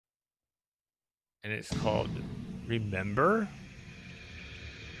and it's called Remember.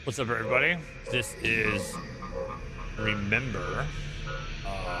 What's up, everybody? This is Remember,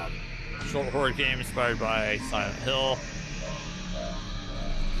 short horror game inspired by Silent Hill.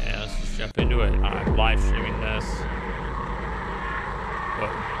 And let's just jump into it. I'm live streaming this.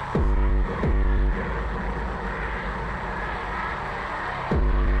 Whoa.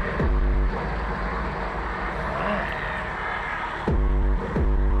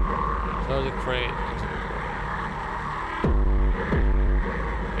 So the crate.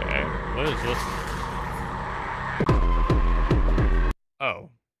 Okay, what is this? Oh.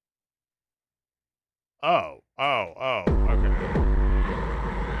 Oh, okay.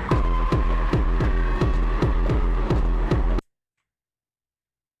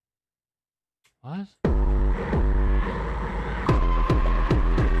 What?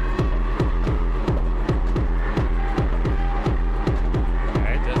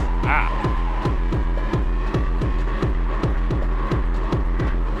 Okay, just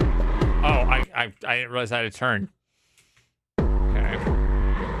Oh, I didn't realize I had to turn. Okay.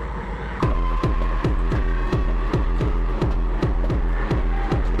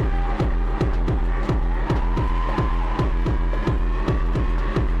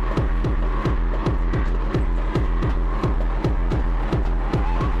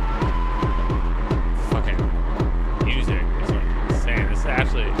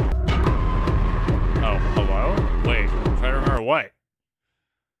 Oh, hello? Wait, I'm trying to remember what?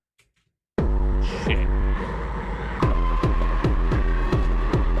 Shit.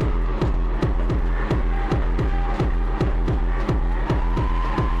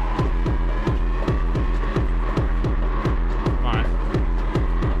 Come on.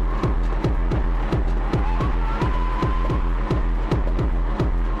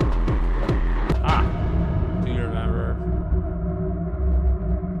 Do you remember?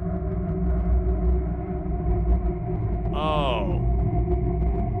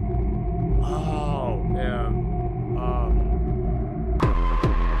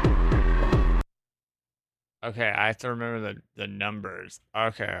 Okay, I have to remember the numbers.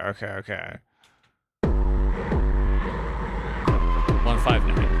 Okay. 159.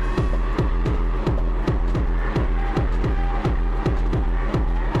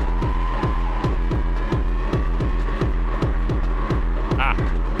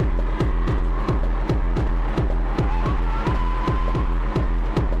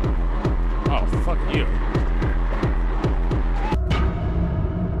 Oh, fuck you.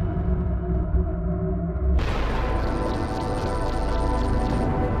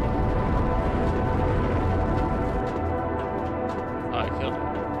 I killed him.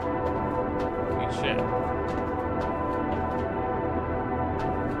 Good shit.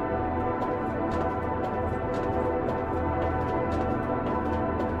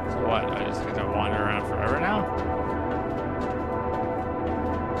 So what? I just get to wander around forever now?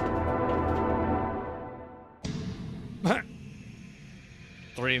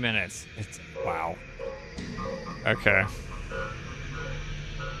 Three minutes. It's wow. Okay.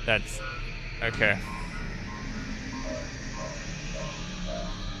 That's okay.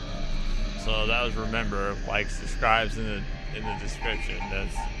 So that was Remember. Like, subscribes in the description.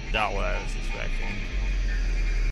 That's not what I was expecting.